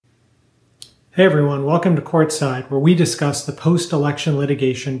Hey everyone, welcome to Courtside, where we discuss the post-election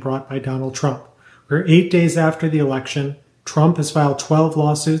litigation brought by Donald Trump. We're 8 days after the election. Trump has filed 12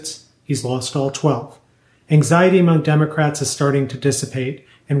 lawsuits. He's lost all 12. Anxiety among Democrats is starting to dissipate,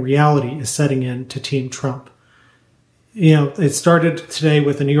 and reality is setting in to Team Trump. It started today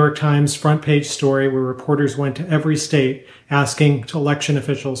with the New York Times front page story where reporters went to every state asking election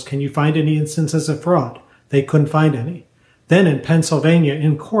officials, can you find any instances of fraud? They couldn't find any. Then in Pennsylvania,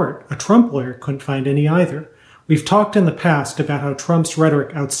 in court, a Trump lawyer couldn't find any either. We've talked in the past about how Trump's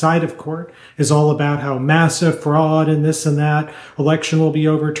rhetoric outside of court is all about how massive fraud and this and that, election will be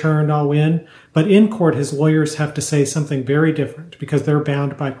overturned, I'll win. But in court, his lawyers have to say something very different because they're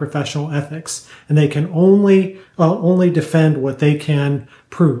bound by professional ethics and they can only defend what they can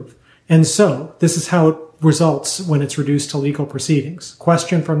prove. And so this is how it results when it's reduced to legal proceedings.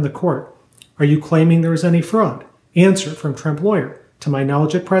 Question from the court: are you claiming there was any fraud? Answer from Trump lawyer: to my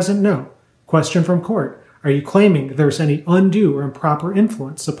knowledge at present, no. Question from court: are you claiming there's any undue or improper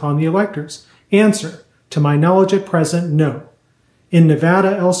influence upon the electors? Answer: to my knowledge at present, no. In Nevada,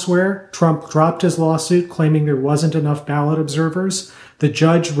 elsewhere, Trump dropped his lawsuit claiming there wasn't enough ballot observers. The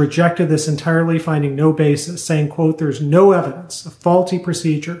judge rejected this entirely, finding no basis, saying, quote, there's no evidence of faulty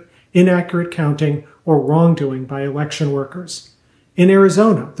procedure, inaccurate counting, or wrongdoing by election workers. In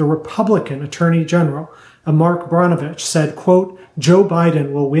Arizona, the Republican Attorney General, Mark Brnovich, said, quote, Joe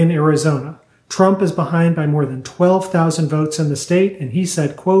Biden will win Arizona. Trump is behind by more than 12,000 votes in the state, and he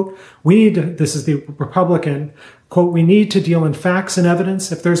said, quote, this is the Republican, quote, we need to deal in facts and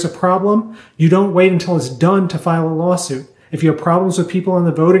evidence. If there's a problem, you don't wait until it's done to file a lawsuit. If you have problems with people on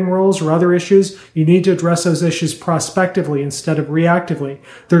the voting rolls or other issues, you need to address those issues prospectively instead of reactively.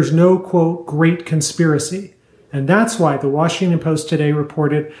 There's no, quote, great conspiracy. And that's why the Washington Post today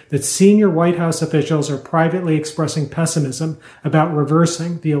reported that senior White House officials are privately expressing pessimism about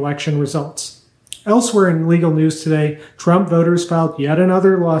reversing the election results. Elsewhere in legal news today, Trump voters filed yet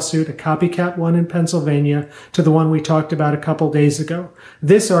another lawsuit, a copycat one in Pennsylvania, to the one we talked about a couple days ago.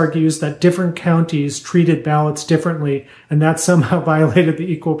 This argues that different counties treated ballots differently, and that somehow violated the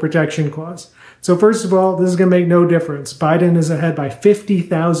Equal Protection Clause. So first of all, this is going to make no difference. Biden is ahead by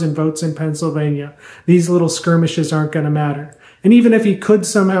 50,000 votes in Pennsylvania. These little skirmishes aren't going to matter. And even if he could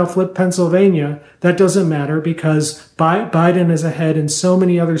somehow flip Pennsylvania, that doesn't matter because Biden is ahead in so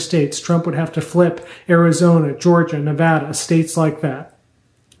many other states. Trump would have to flip Arizona, Georgia, Nevada, states like that.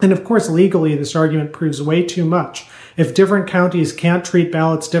 And of course, legally, this argument proves way too much. If different counties can't treat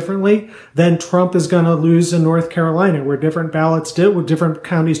ballots differently, then Trump is going to lose in North Carolina, where different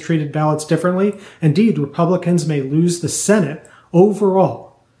counties treated ballots differently. Indeed, Republicans may lose the Senate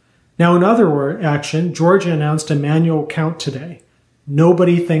overall. Now, in other action, Georgia announced a manual count today.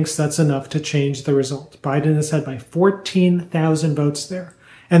 Nobody thinks that's enough to change the result. Biden is ahead by 14,000 votes there.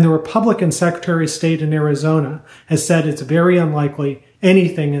 And the Republican Secretary of State in Arizona has said it's very unlikely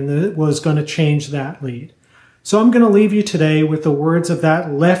anything was going to change that lead. So I'm going to leave you today with the words of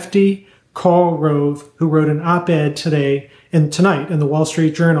that lefty Karl Rove, who wrote an op-ed tonight in the Wall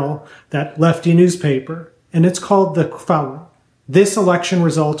Street Journal, that lefty newspaper. And it's called the following: this election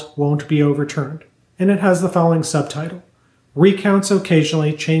result won't be overturned. And it has the following subtitle: recounts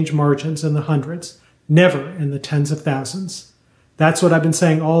occasionally change margins in the hundreds, never in the tens of thousands. That's what I've been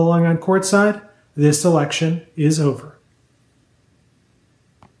saying all along on Courtside. This election is over.